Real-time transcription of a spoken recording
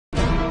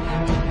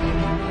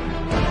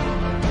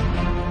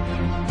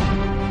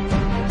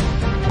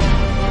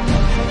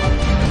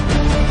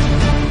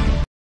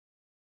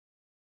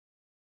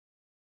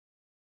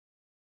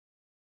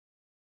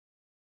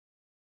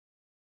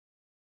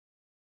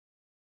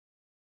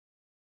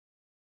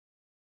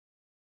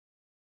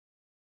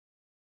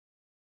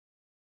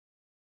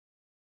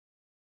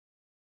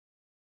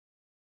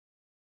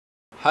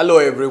Hello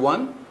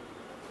everyone.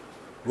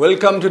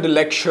 Welcome to the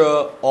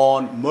lecture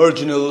on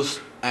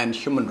marginals and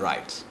human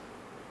rights.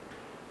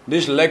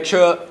 This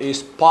lecture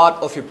is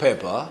part of a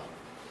paper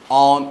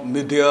on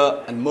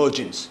media and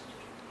margins.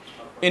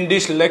 In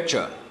this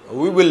lecture,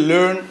 we will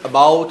learn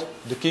about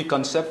the key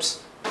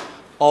concepts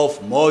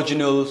of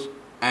marginals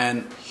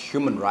and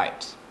human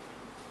rights.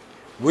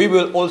 We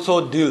will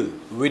also deal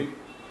with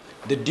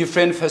the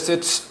different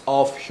facets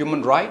of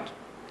human rights,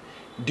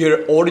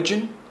 their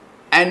origin,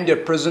 and their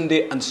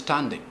present-day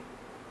understanding.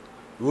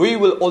 We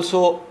will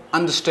also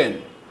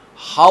understand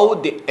how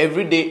the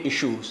everyday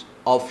issues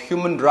of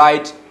human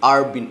rights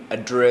are being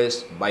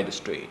addressed by the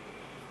state.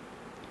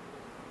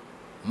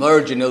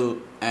 Marginal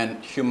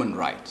and human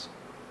rights.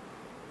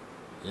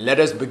 Let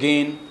us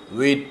begin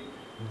with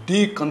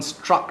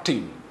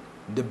deconstructing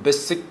the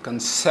basic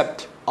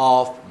concept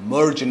of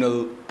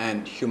marginal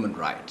and human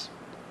rights.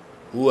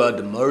 Who are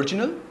the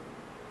marginal?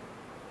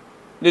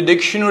 The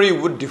dictionary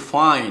would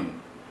define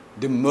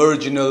the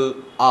marginal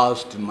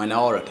as the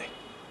minority,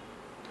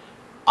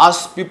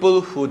 as people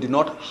who do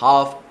not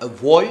have a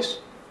voice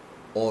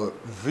or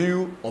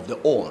view of their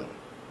own.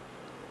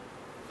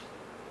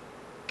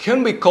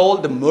 Can we call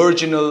the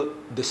marginal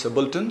the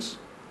subalterns,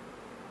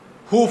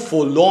 who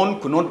for long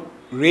could not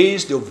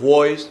raise their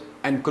voice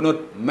and could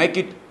not make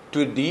it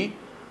to the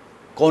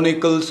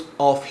chronicles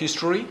of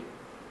history?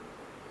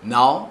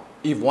 Now,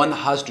 if one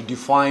has to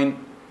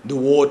define the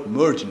word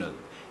marginal,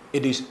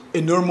 it is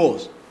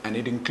enormous and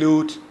it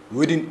includes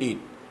within it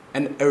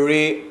an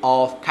array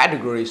of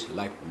categories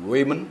like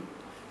women,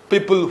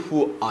 people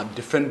who are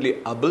differently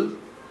able,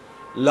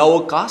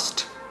 lower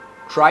caste,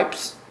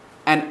 tribes,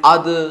 and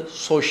other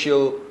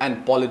social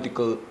and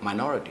political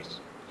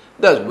minorities.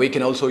 Thus, we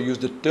can also use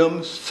the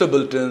term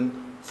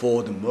subaltern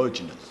for the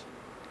marginals.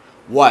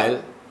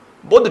 While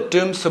both the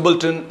terms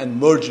subaltern and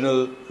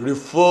marginal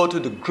refer to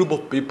the group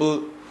of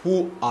people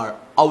who are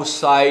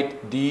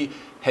outside the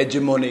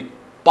hegemonic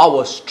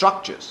power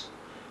structures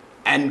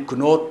and could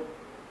not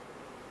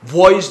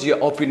voice their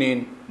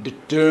opinion, the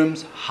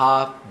terms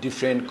have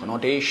different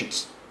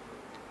connotations.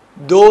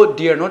 Though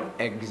they are not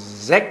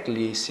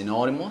exactly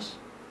synonymous,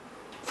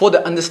 for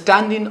the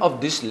understanding of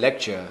this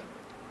lecture,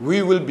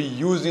 we will be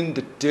using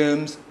the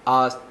terms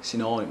as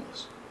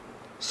synonymous.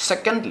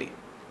 Secondly,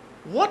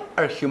 what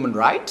are human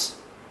rights?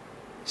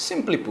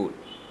 Simply put,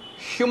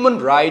 human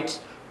rights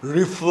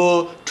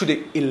refer to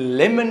the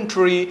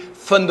elementary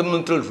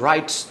fundamental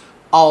rights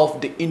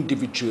of the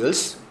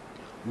individuals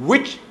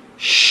which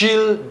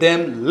shield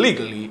them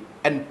legally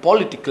and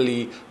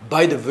politically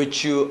by the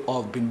virtue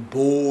of being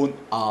born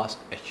as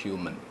a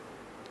human.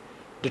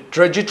 The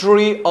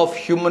trajectory of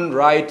human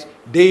rights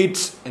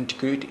dates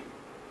antiquity.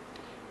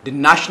 The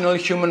National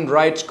Human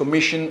Rights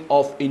Commission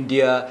of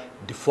India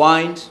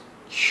defines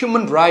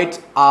human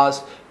rights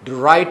as the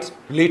rights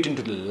relating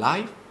to the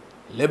life,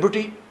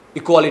 liberty,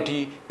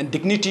 equality, and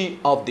dignity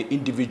of the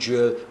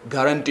individual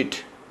guaranteed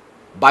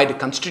by the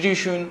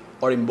Constitution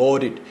or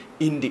embodied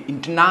in the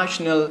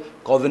international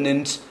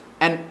covenants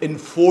and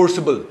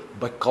enforceable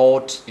by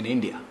courts in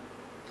India.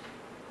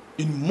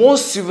 In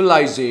most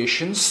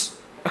civilizations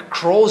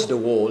across the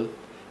world,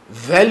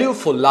 value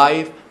for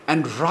life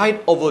and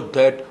right over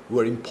death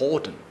were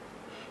important.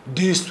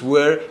 These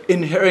were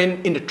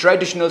inherent in the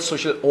traditional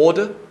social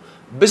order.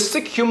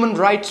 Basic human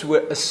rights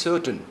were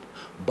ascertained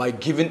by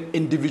giving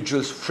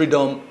individuals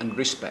freedom and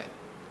respect.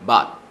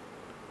 But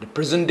the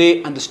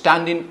present-day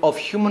understanding of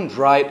human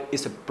rights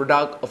is a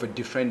product of a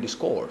different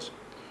discourse.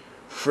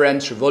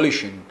 French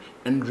Revolution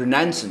and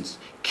Renaissance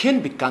can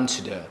be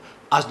considered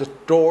as the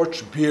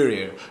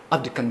torch-bearer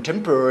of the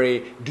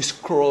contemporary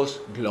discourse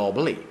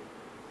globally.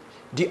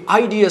 The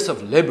ideas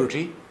of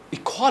liberty,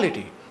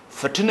 equality,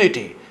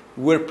 fraternity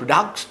were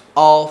products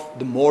of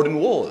the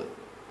modern world.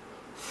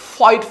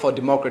 Fight for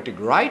democratic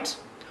rights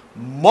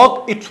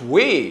marked its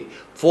way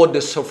for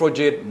the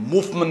suffragette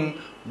movement,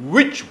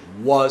 which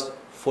was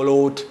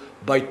followed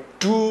by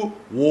two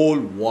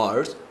world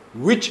wars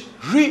which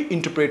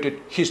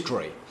reinterpreted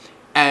history,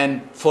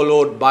 and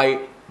followed by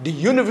the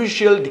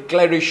Universal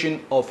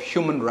Declaration of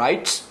Human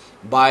Rights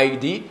by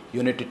the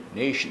United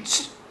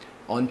Nations.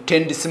 On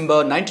 10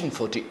 December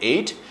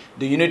 1948,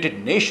 the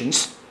United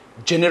Nations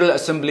General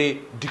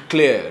Assembly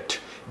declared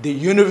the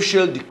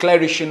Universal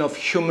Declaration of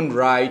Human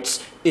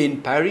Rights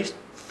in Paris,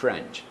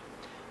 France.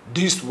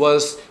 This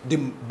was the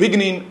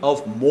beginning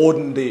of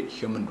modern-day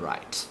human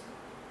rights.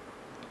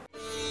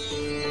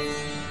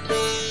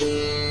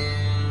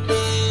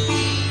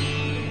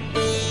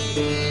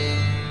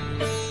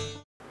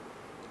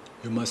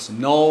 You must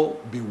now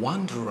be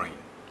wondering,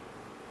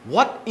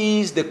 what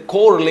is the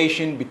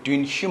correlation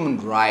between human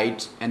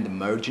rights and the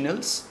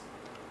marginals?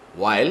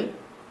 While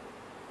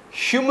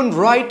human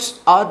rights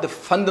are the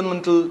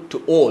fundamental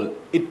to all,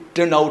 it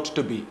turned out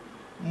to be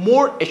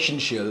more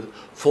essential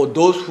for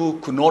those who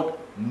could not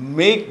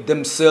make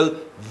themselves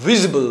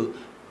visible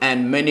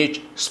and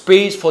manage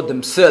space for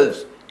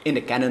themselves in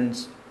the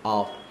canons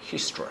of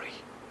history.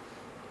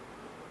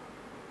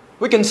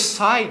 We can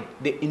cite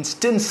the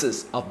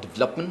instances of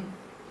development,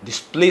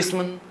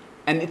 displacement,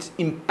 and its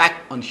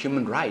impact on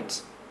human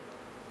rights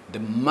the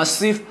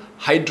massive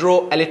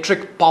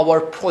hydroelectric power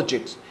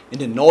projects in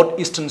the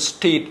northeastern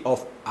state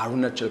of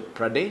Arunachal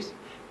Pradesh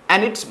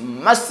and its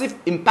massive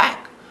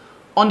impact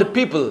on the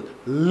people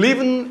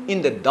living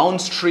in the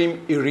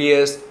downstream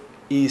areas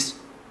is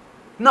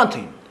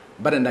nothing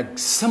but an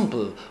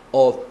example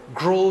of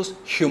gross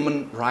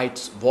human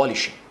rights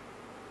violation.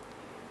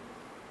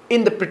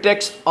 In the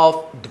pretext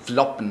of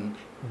development,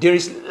 there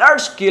is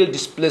large-scale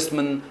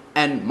displacement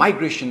and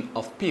migration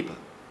of people.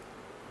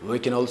 We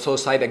can also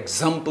cite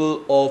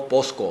example of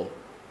POSCO.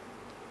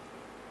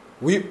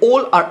 We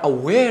all are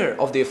aware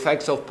of the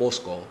effects of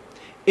POSCO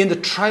in the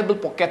tribal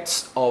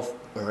pockets of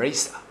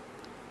Orissa.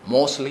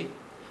 Mostly,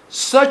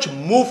 such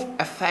move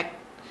affect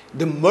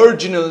the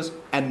marginals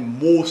and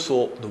more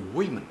so the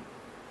women.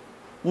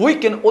 We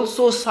can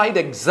also cite the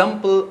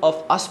example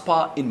of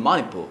ASPA in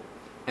Manipur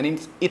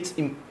and its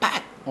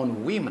impact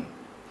on women.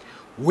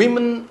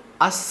 Women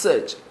as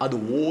such are the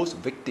worst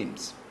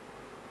victims.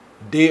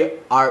 There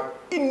are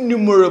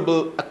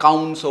innumerable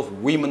accounts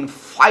of women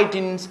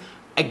fighting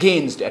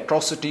against the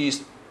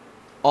atrocities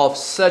of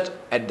such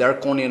a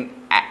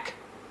draconian act.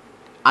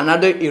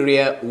 Another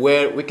area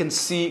where we can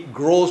see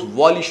gross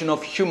violation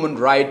of human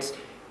rights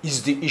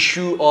is the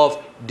issue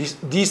of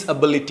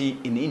disability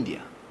in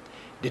India.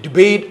 The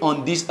debate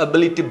on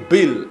disability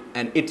bill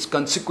and its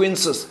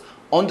consequences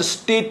on the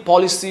state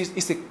policies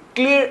is a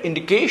clear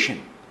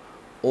indication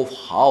of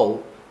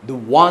how the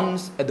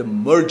ones at the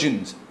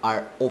margins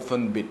are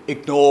often been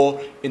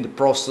ignored in the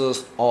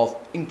process of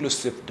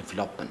inclusive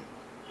development.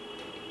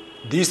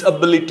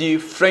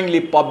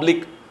 Disability-friendly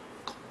public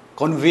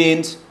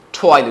conveyance,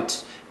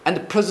 toilets, and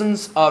the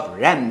presence of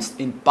ramps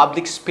in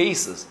public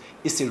spaces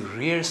is a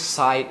rare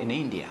sight in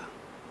India.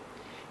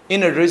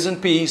 In a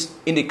recent piece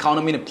in the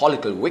Economy and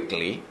Political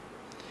Weekly,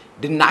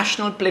 the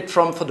National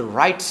Platform for the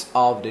Rights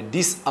of the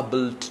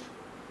Disabled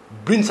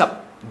brings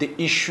up the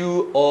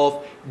issue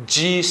of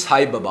G.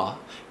 Sai Baba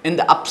and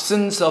the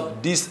absence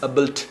of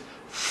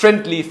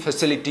disabled-friendly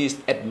facilities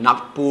at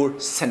Nagpur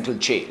Central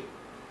Jail.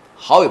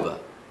 However,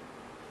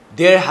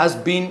 there has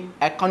been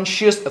a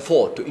conscious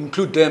effort to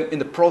include them in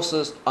the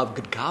process of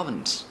good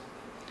governance.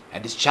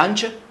 At this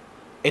juncture,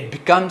 it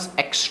becomes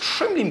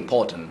extremely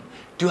important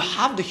to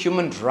have the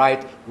human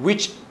rights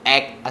which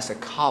act as a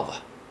cover.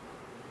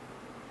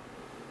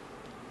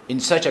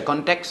 In such a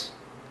context,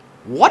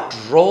 what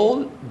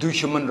role do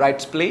human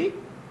rights play?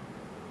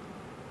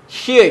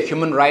 Here,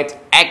 human rights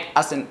act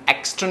as an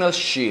external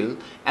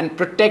shield and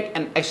protect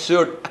and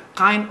assert a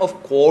kind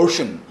of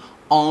coercion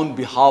on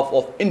behalf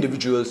of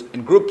individuals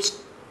and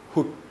groups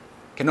who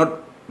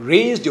cannot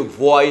raise their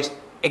voice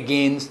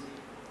against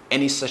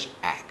any such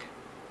act.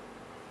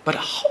 But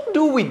how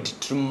do we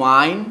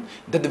determine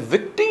that the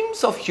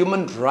victims of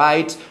human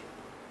rights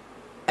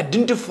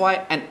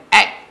identify and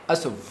act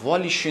as a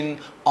violation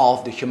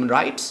of the human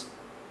rights?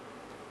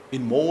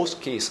 In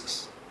most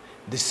cases,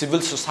 the civil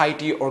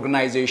society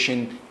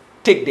organization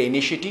take the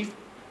initiative,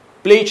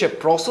 pledge a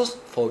process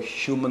for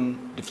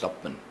human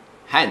development.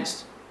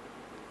 Hence,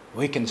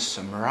 we can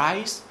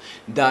summarize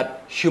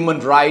that human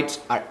rights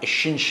are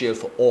essential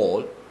for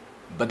all,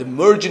 but the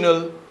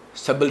marginal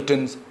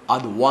subalterns are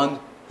the ones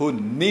who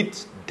need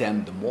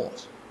them the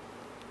most.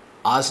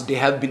 As they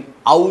have been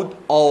out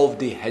of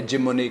the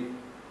hegemonic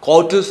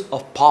quarters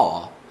of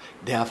power,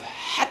 they have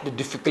had the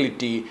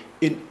difficulty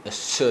in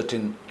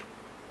asserting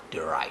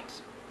their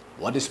rights.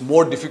 What is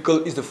more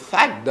difficult is the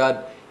fact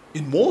that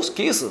in most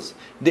cases,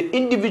 the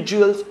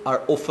individuals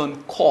are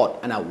often caught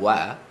and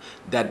aware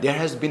that there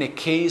has been a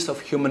case of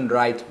human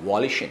rights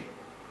violation.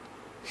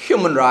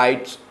 Human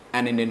rights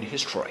and Indian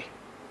history.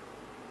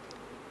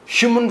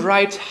 Human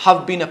rights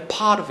have been a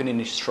part of Indian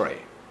history.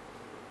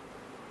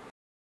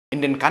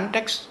 Indian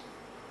context,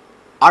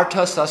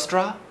 Artha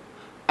Shastra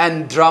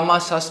and Drama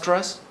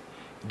Shastras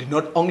did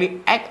not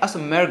only act as a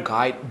mere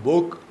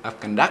guidebook of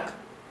conduct,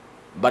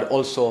 but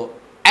also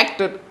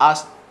acted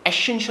as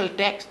essential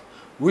texts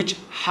which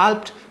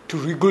helped to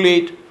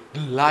regulate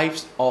the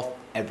lives of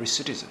every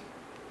citizen.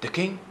 The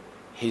king,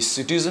 his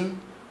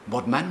citizen,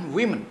 both men and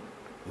women,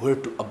 were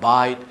to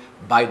abide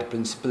by the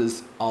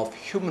principles of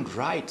human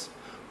rights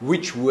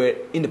which were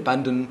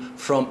independent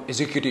from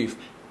executive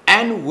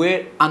and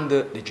were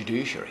under the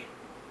judiciary.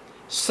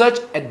 Such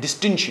a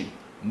distinction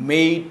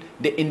made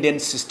the Indian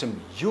system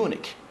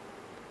unique.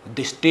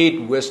 The state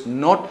was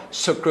not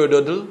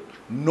sacerdotal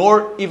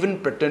nor even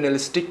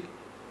paternalistic.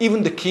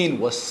 Even the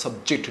king was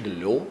subject to the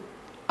law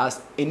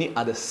as any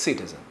other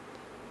citizen.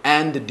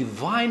 And the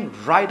divine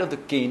right of the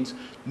kings,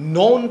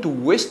 known to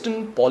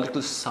Western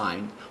political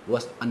science,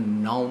 was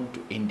unknown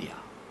to India.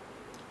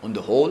 On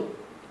the whole,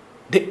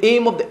 the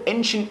aim of the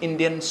ancient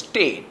Indian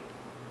state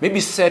may be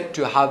said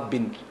to have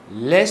been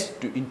less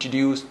to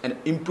introduce and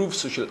improve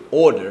social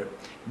order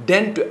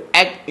than to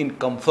act in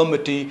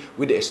conformity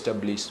with the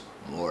established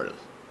morals.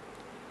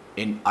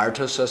 In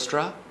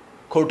Arthashastra,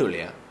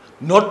 Kautilya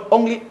not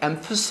only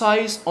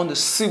emphasized on the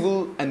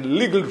civil and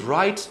legal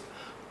rights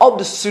of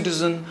the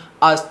citizen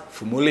as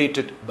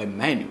formulated by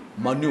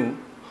Manu,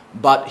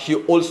 but he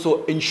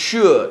also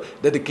ensured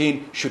that the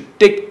king should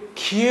take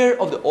care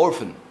of the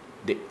orphan,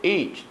 the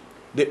aged,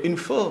 the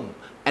infirm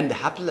and the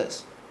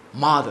helpless,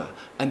 mother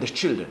and the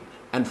children,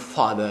 and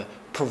father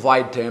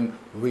provide them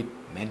with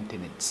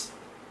maintenance.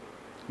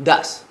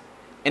 Thus,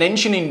 in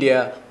ancient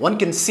India, one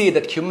can say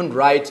that human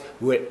rights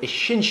were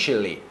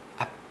essentially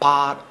a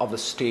part of the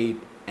state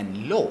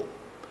and law.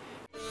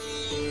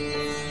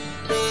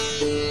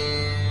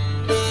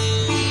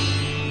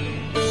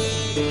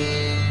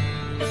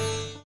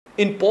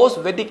 In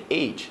post-Vedic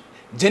age,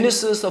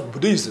 genesis of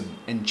Buddhism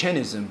and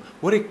Jainism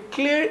were a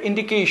clear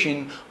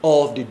indication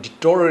of the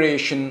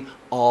deterioration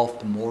of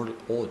the moral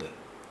order.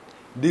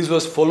 This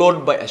was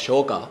followed by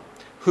Ashoka,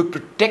 who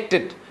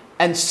protected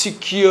and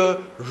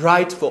secured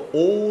rights for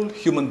all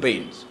human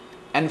beings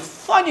and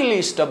finally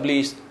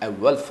established a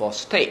welfare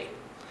state.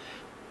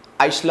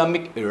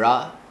 Islamic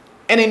era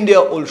in India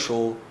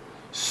also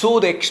saw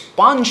the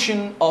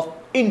expansion of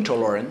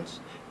intolerance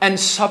and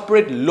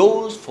separate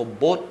laws for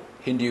both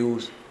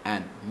Hindus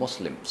and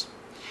Muslims.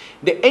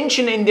 The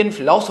ancient Indian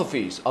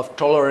philosophies of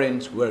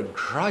tolerance were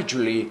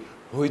gradually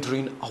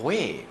withering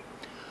away.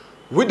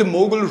 With the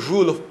Mughal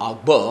rule of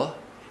Akbar,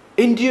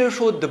 India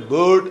showed the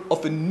birth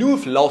of a new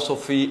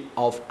philosophy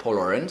of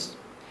tolerance,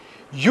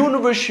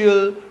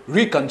 universal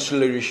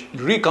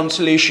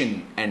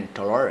reconciliation and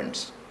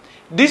tolerance.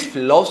 This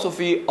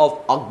philosophy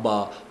of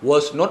Akbar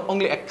was not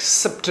only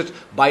accepted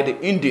by the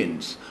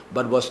Indians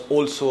but was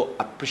also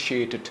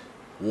appreciated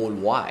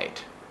worldwide.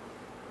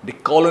 The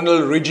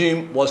colonial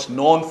regime was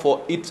known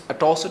for its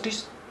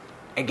atrocities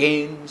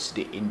against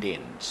the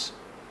Indians.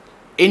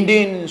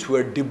 Indians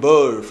were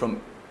debarred from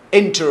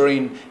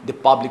entering the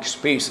public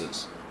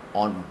spaces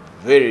on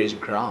various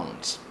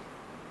grounds.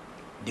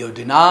 They were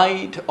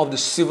denied of the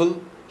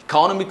civil,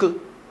 economical,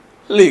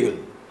 legal,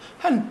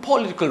 and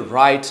political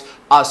rights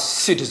as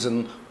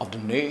citizens of the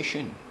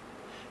nation.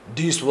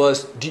 This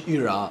was the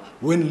era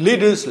when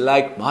leaders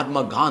like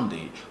Mahatma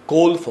Gandhi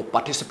called for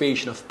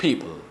participation of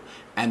people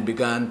and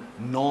began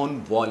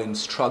non-violent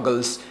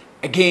struggles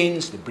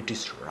against the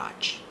British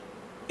Raj.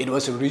 It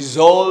was a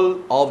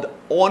result of the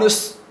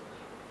honest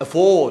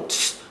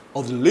efforts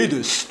of the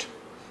leaders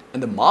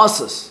and the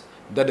masses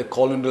that the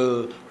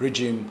colonial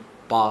regime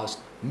passed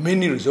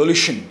many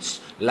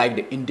resolutions like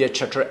the India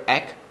Charter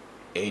Act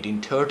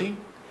 1830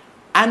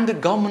 and the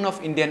Government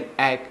of India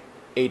Act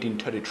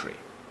 1833.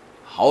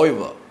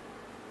 However,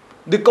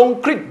 the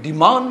concrete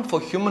demand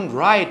for human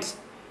rights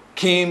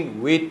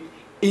came with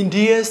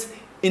India's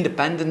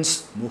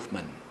independence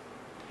movement.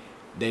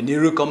 The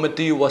Nehru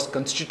Committee was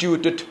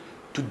constituted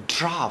to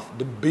draft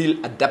the bill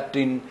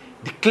adopting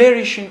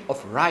Declaration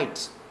of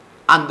Rights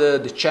under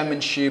the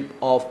chairmanship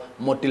of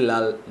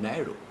Motilal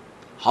Nehru.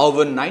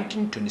 However, in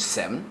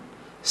 1927,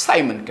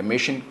 Simon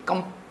Commission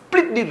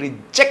completely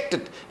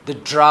rejected the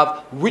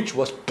draft which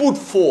was put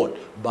forward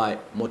by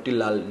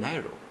Motilal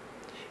Nehru.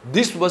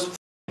 This was the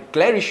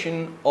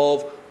Declaration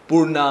of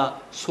Purna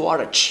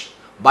Swaraj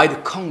by the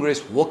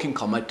Congress Working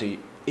Committee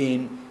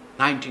in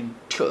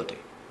 1930.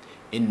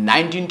 In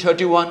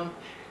 1931,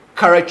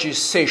 Karachi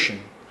session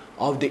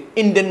of the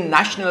Indian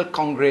National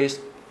Congress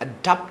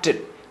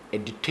adopted a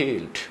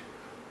detailed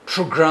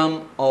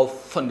program of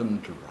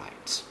fundamental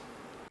rights.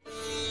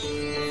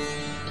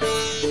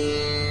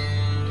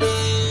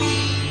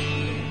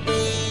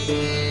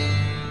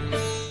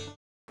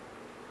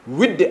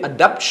 With the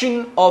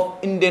adoption of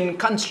Indian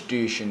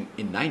Constitution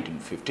in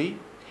 1950,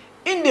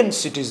 Indian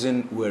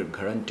citizens were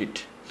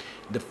guaranteed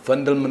the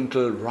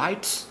fundamental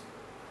rights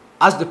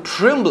as the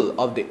preamble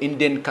of the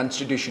Indian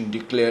Constitution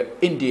declared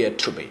India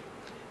to be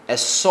a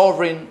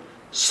sovereign,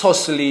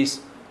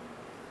 socialist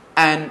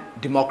and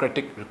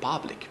democratic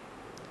republic.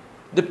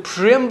 The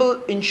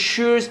preamble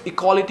ensures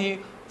equality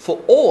for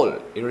all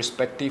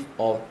irrespective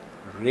of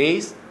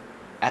race,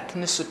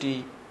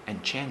 ethnicity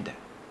and gender.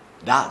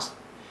 Thus,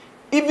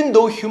 even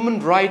though human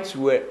rights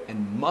were a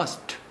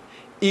must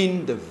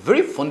in the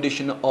very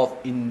foundation of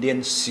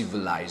Indian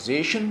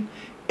civilization,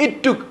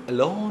 it took a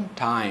long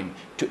time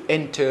to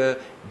enter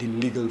the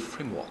legal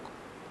framework.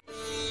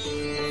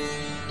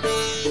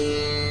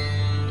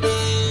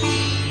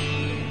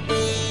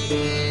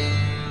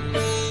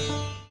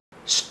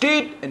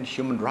 State and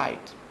human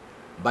rights.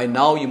 By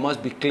now you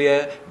must be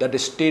clear that the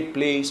state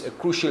plays a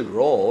crucial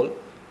role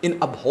in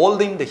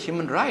upholding the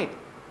human right.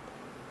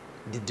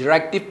 The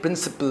directive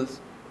principles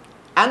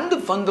and the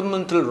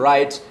fundamental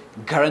rights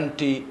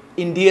guarantee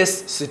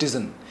India's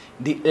citizen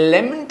the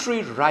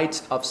elementary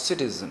rights of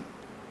citizen.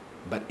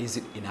 But is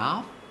it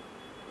enough?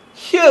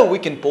 Here we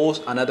can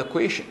pose another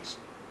question.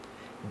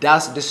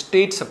 Does the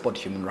state support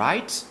human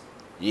rights?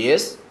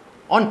 Yes,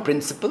 on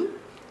principle,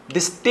 the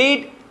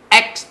state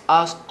acts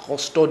as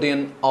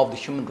custodian of the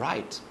human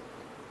rights.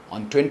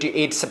 On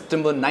 28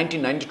 September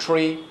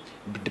 1993,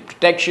 the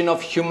Protection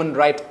of Human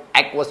Rights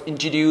Act was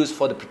introduced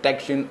for the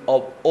protection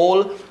of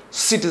all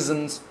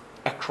citizens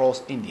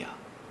across India.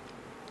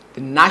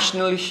 The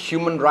National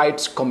Human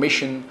Rights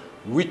Commission,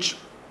 which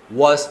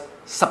was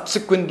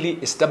subsequently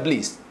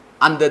established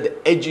under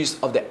the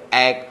aegis of the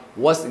Act,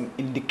 was an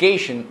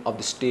indication of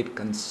the state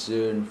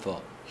concern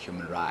for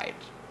human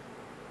rights.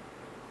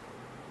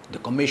 The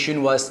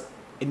commission was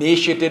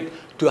initiated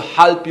to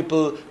help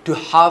people to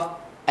have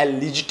a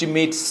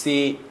legitimate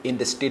say in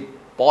the state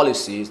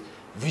policies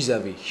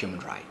vis-a-vis human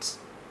rights.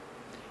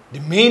 The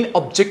main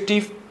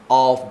objective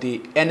of the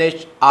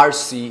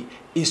NHRC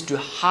is to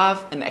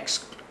have an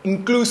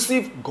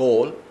inclusive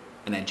goal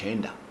and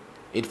agenda.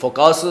 It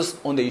focuses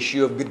on the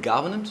issue of good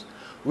governance,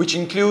 which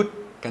include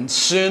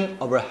concern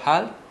over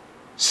health,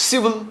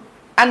 civil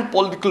and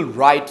political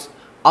rights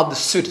of the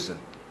citizen,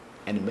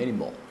 and many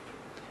more.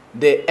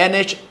 The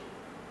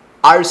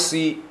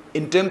NHRC,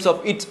 in terms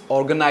of its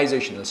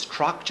organizational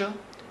structure,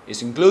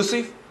 is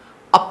inclusive.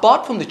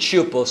 Apart from the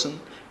chairperson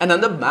and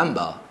other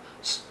members,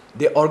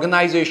 the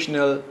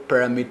organizational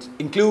pyramid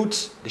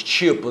includes the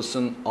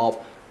chairperson of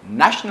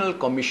National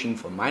Commission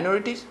for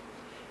Minorities,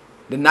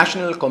 the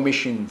National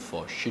Commission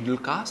for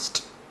Scheduled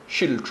Caste,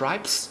 Scheduled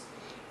Tribes,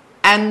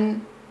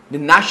 and the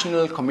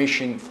National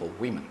Commission for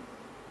Women.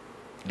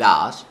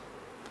 Thus,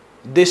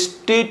 the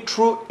state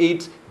through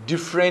its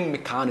different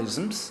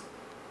mechanisms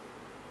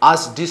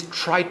as this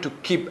try to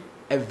keep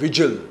a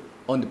vigil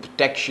on the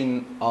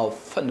protection of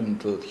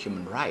fundamental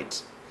human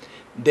rights.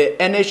 The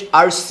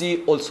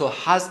NHRC also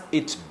has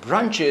its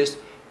branches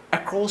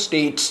across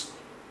states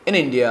in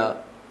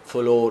India,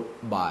 followed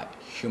by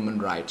human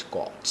rights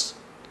courts.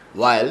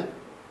 While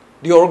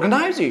the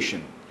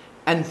organization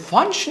and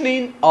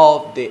functioning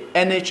of the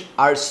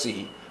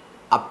NHRC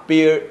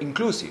appear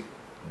inclusive,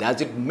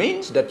 does it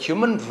mean that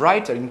human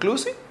rights are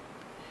inclusive?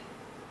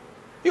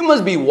 You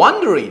must be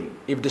wondering,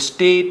 if the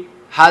state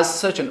has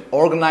such an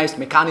organized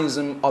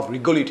mechanism of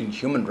regulating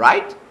human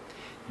rights,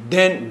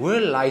 then where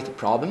lies the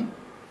problem?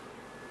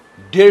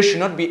 There should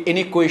not be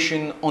any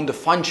question on the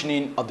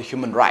functioning of the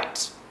human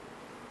rights.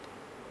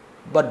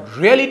 But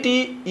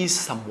reality is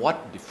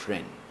somewhat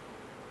different.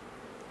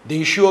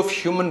 The issue of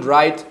human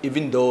rights,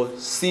 even though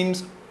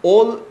seems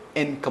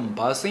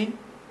all-encompassing,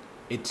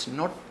 it's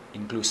not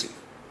inclusive.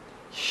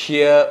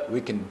 Here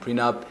we can bring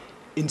up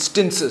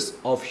instances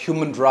of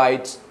human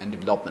rights and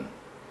development.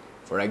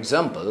 For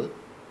example,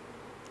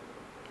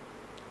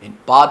 in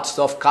parts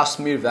of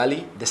Kashmir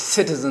Valley, the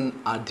citizens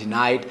are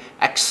denied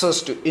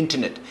access to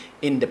internet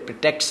in the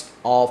pretext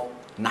of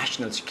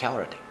national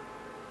security.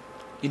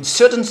 In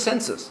certain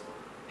senses,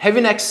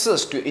 having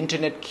access to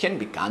internet can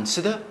be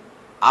considered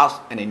as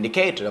an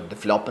indicator of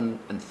development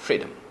and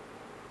freedom.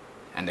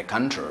 And the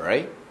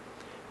contrary,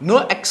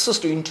 no access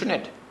to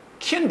internet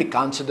can be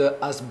considered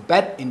as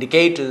bad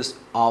indicators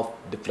of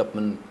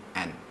development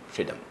and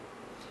freedom.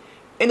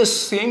 In the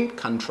same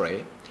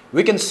country,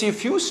 we can see a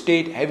few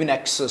states having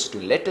access to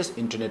latest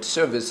internet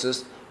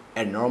services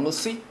and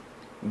normalcy,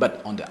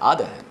 but on the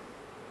other hand,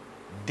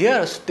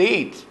 there are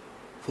states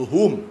for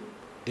whom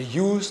the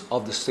use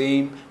of the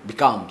same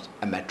becomes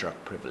a matter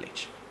of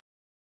privilege.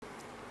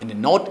 In the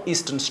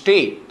northeastern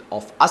state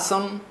of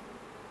Assam,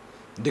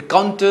 the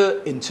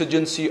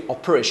counter-insurgency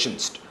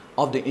operations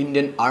of the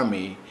Indian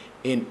Army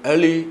in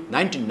early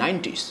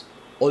 1990s,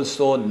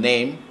 also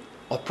named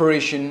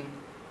Operation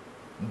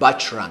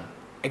Bajrang,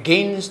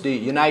 against the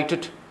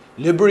United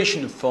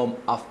Liberation Front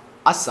of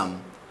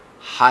Assam,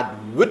 had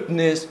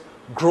witnessed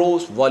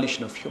gross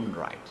violation of human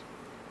rights.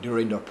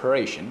 During the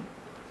operation,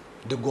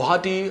 the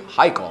Guwahati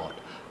High Court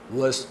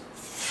was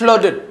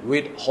flooded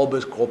with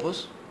habeas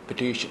corpus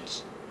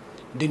petitions.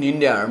 The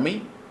Indian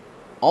Army,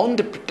 on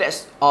the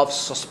pretext of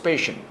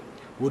suspicion,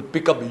 would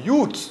pick up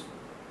youths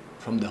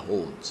from the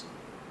homes.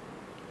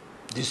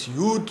 These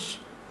youths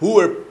who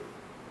were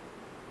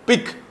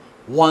picked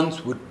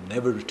once would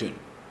never return.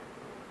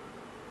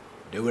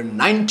 There were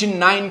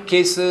 99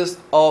 cases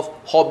of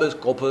habeas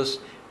corpus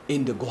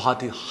in the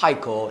Guwahati High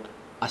Court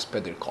as per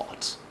the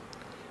records.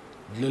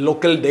 The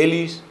local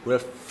dailies were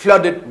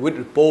flooded with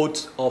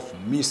reports of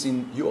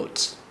missing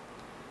youths.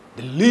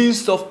 The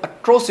list of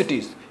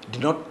atrocities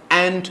did not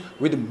end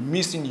with the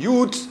missing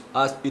youths,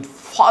 as it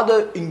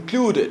further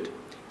included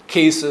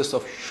cases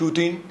of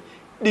shooting,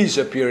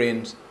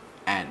 disappearance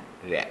and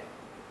rape.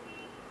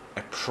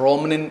 A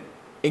prominent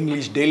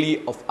English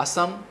daily of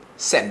Assam,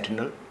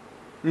 Sentinel,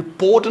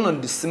 reported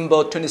on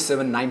December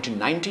 27,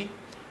 1990,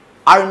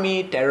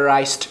 army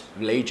terrorized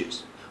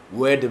villages,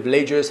 where the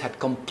villagers had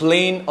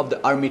complained of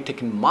the army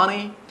taking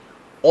money,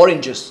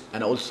 oranges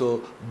and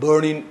also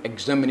burning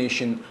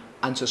examination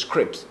answer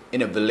scripts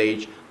in a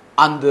village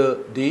under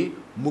the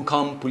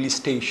Mukham police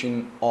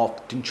station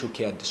of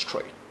Tinsukia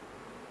district.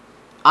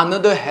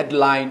 Another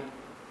headline,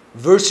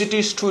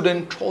 "Varsity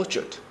Student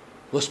Tortured,"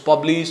 was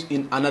published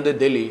in another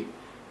daily,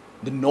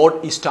 the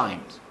Northeast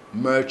Times,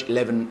 March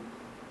 11,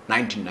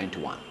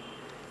 1991.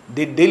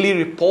 The daily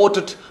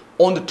reported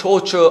on the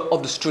torture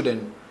of the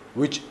student,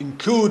 which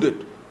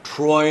included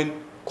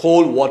throwing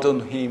cold water on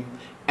him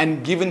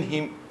and giving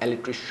him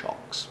electric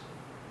shocks.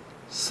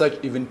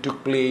 Such event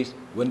took place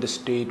when the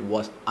state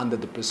was under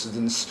the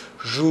president's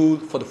rule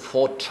for the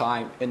fourth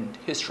time in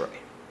history.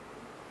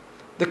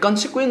 The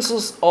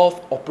consequences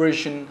of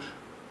Operation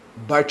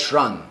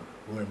Bajrang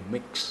were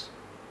mixed.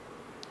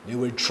 There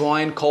were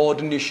joint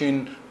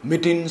coordination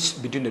meetings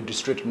between the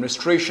district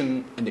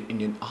administration and the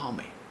Indian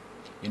Army.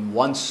 In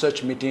one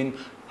such meeting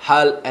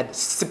held at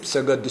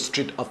Sibsagar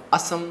district of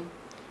Assam,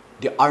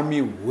 the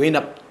army went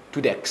up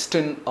to the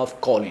extent of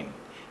calling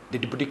the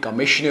Deputy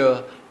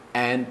Commissioner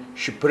and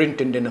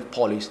Superintendent of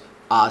Police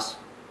as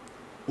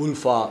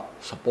ULFA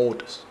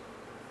supporters.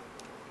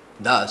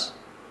 Thus,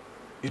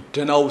 it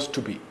turns out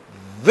to be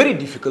very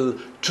difficult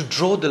to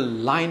draw the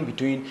line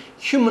between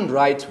human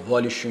rights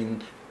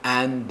violation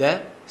and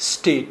the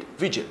state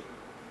vigil.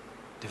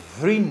 The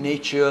very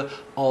nature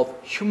of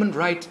human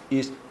rights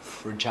is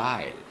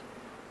fragile.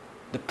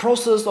 The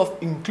process of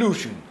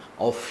inclusion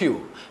of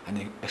few and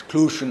the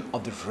exclusion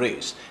of the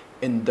race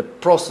in the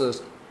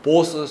process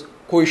poses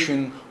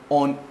question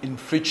on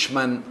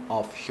infringement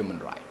of human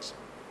rights.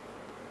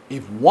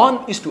 If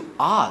one is to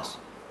ask,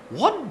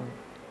 what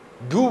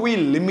do we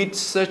limit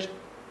such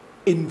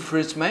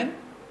infringement?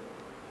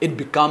 It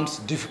becomes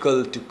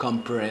difficult to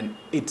comprehend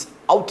its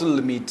outer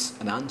limits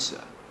and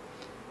answer.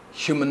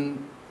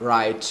 Human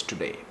rights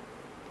today.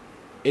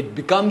 It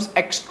becomes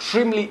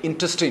extremely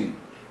interesting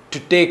to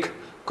take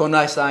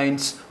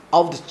cognizance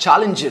of the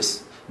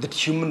challenges that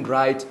human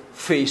rights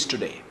face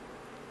today.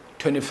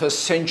 21st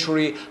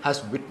century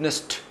has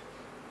witnessed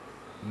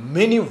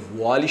many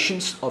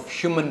violations of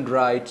human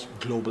rights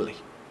globally.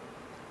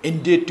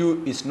 India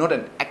too is not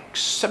an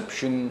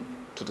exception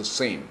to the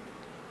same.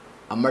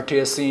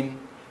 Amartya Sen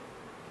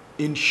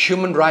in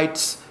Human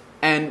Rights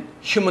and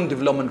Human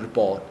Development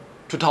Report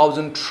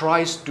 2000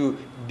 tries to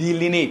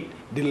delineate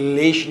the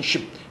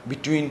relationship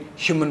between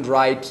human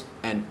rights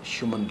and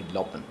human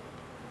development.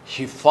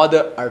 He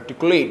further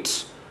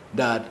articulates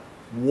that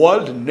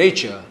while the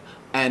nature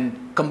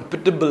and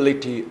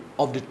compatibility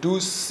of the two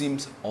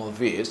seems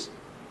obvious,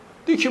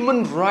 the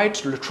human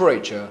rights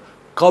literature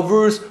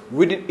covers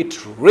within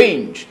its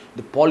range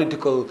the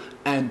political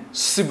and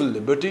civil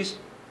liberties,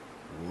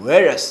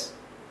 whereas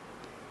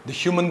the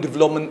human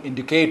development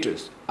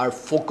indicators are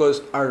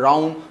focused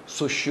around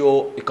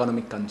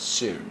socio-economic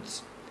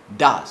concerns.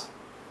 Thus,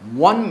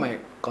 one may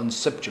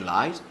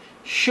conceptualize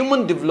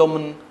human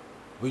development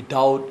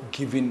without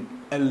giving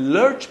a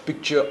large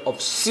picture of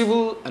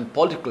civil and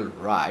political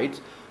rights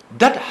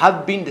that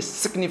have been the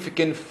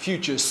significant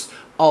features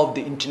of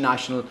the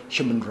international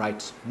human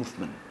rights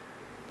movement.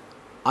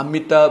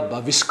 Amita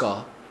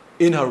Bhaviska,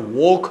 in her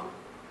work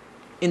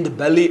In the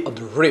Belly of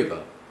the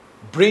River,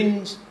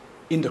 brings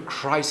in the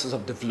crisis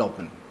of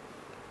development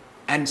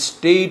and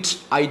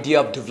states idea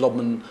of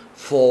development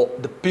for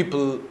the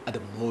people at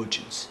the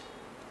margins.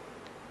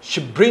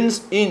 She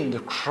brings in the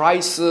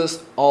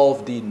crisis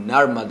of the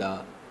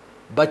Narmada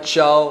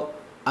Bachao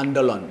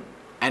Andolan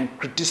and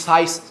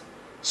criticizes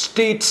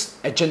state's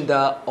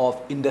agenda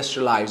of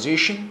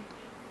industrialization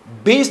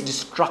based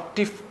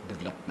destructive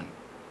development.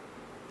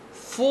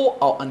 For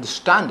our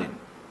understanding,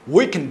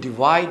 we can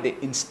divide the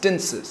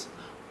instances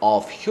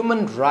of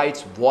human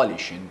rights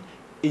violation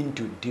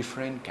into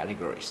different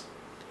categories: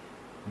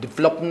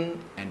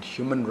 development and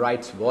human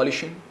rights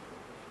violation,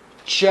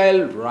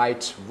 child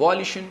rights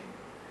violation,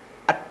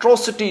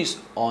 atrocities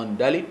on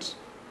Dalits,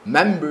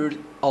 members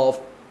of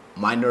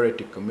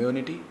minority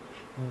community,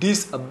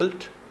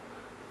 disabled,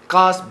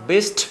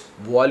 caste-based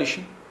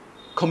violation,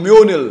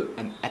 communal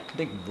and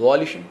ethnic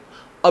violation,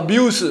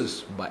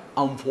 abuses by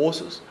armed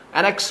forces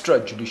and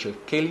extrajudicial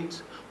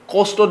killings,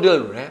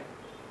 custodial rape,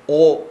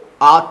 or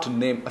are to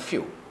name a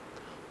few.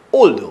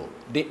 Although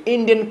the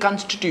Indian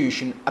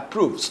Constitution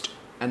approves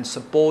and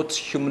supports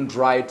human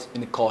rights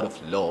in a court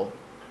of law,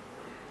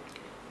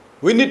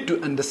 we need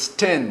to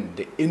understand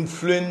the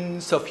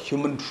influence of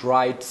human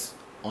rights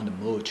on the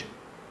margin.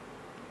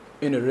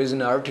 In a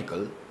recent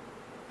article,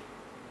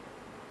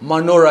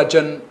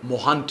 Manoranjan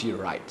Mohanty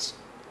writes,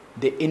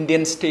 the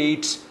Indian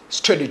state's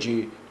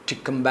strategy to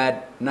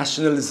combat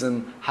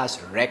nationalism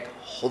has wreaked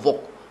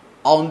havoc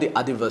on the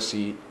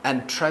Adivasi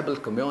and tribal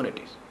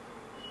communities.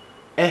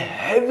 A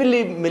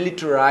heavily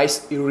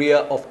militarized area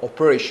of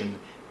operation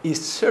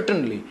is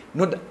certainly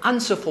not the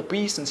answer for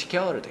peace and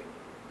security.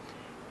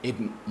 It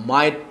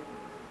might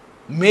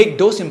make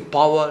those in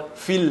power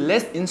feel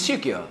less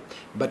insecure,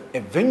 but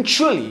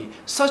eventually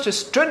such a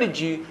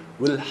strategy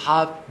will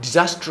have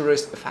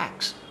disastrous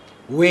effects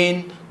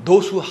when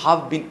those who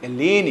have been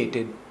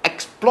alienated,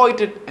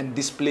 exploited and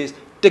displaced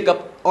take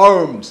up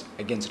arms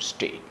against the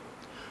state.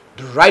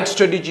 The right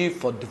strategy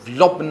for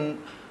developing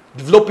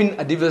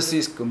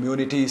Adivasi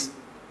communities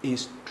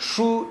is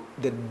through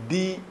the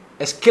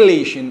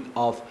de-escalation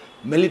of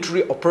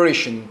military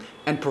operation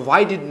and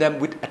providing them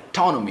with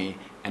autonomy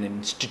and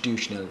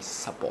institutional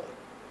support.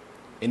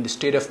 In the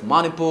state of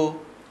Manipur,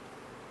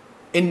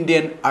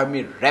 Indian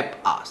Army Rep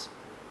Us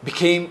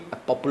became a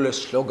popular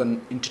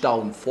slogan in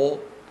 2004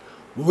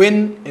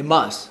 when a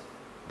mass,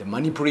 the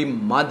Manipuri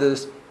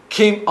mothers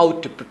came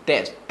out to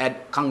protest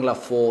at Kangla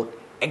Fort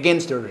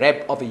against the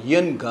rape of a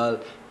young girl,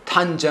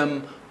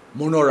 Thanjam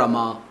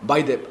Monorama,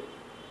 by the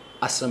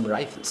Assam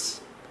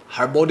Rifles.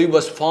 Her body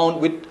was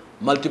found with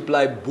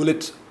multiple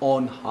bullets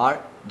on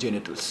her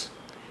genitals.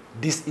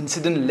 This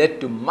incident led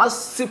to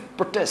massive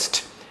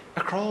protest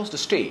across the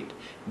state.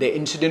 The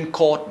incident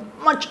caught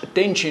much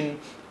attention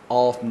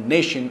of the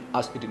nation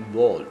as it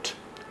involved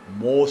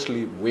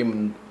mostly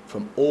women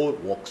from all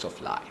walks of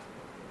life.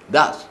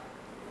 Thus,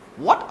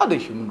 what are the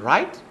human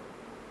rights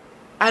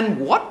and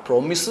what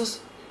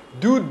promises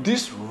do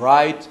this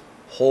right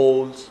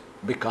holds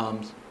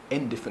becomes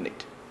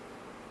indefinite.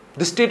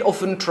 The state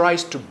often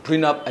tries to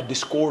bring up a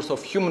discourse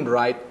of human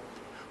right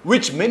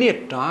which many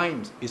a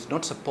times is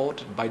not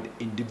supported by the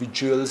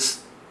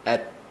individuals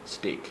at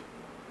stake.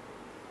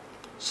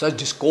 Such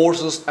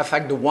discourses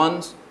affect the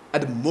ones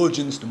at the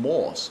margins the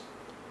most,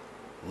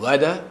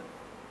 whether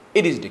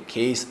it is the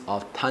case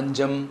of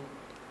Thanjam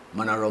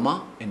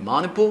Manaroma in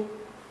Manipur,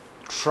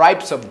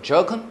 tribes of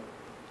Jharkhand,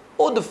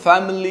 or the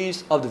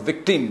families of the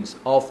victims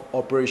of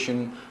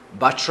Operation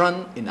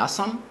Bachran in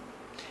Assam.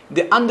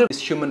 They under this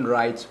human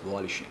rights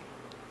violation.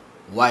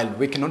 While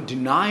we cannot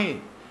deny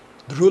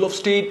the role of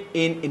state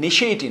in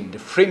initiating the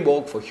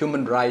framework for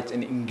human rights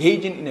and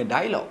engaging in a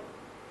dialogue,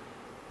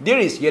 there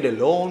is yet a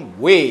long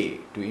way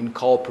to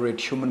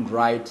incorporate human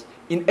rights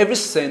in every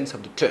sense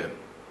of the term.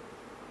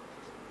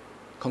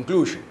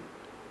 Conclusion.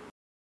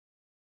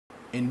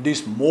 In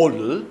this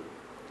model,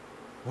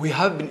 we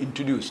have been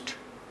introduced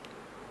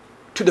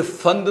to the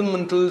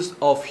fundamentals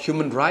of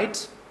human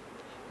rights,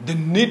 the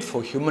need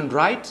for human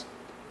rights,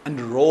 and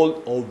the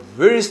role of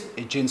various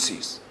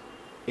agencies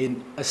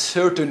in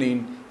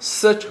ascertaining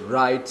such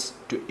rights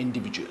to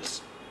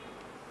individuals.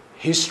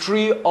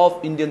 History of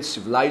Indian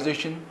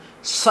civilization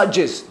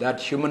suggests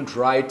that human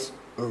rights,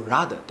 or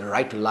rather the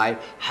right to life,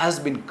 has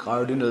been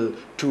cardinal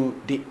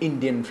to the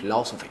Indian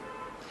philosophy.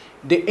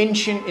 The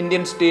ancient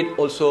Indian state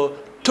also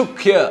took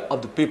care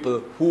of the people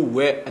who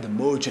were at the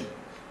margin,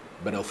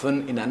 but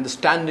often in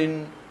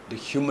understanding the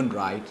human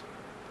right,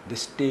 the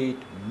state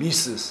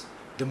misses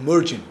the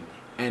margin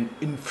and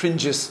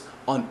infringes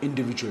on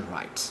individual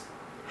rights.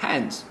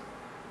 Hence,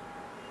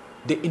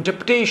 the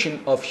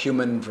interpretation of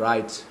human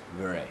rights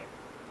vary.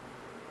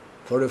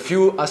 For a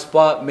few,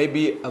 ASPA may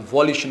be a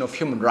violation of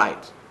human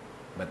rights,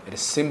 but at the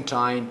same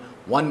time,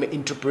 one may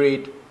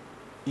interpret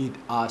it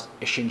as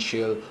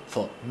essential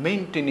for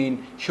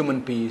maintaining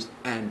human peace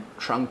and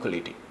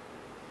tranquility.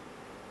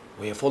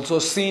 We have also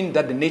seen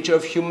that the nature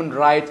of human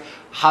rights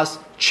has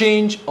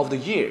changed over the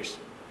years.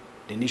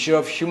 The nature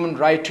of human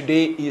rights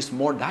today is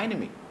more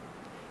dynamic.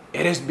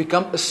 It has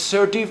become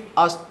assertive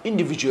as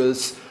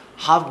individuals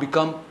have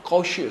become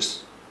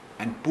cautious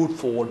and put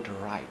forward the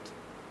right.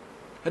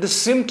 At the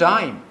same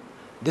time,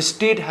 the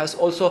state has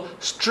also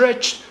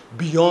stretched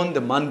beyond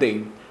the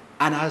mundane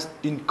and has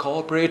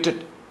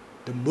incorporated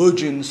the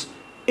margins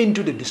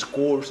into the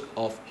discourse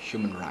of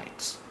human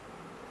rights.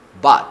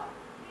 But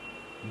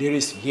there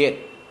is yet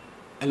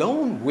a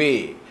long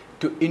way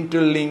to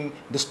interlink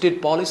the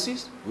state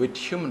policies with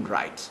human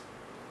rights.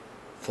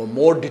 For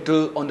more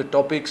detail on the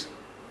topics,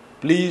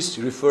 please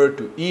refer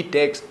to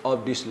e-text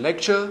of this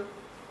lecture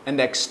and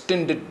the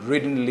extended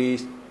reading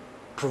list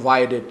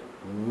provided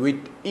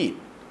with it.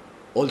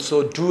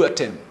 Also do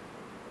attempt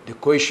the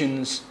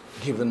questions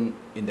given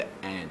in the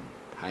end.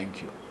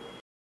 Thank you.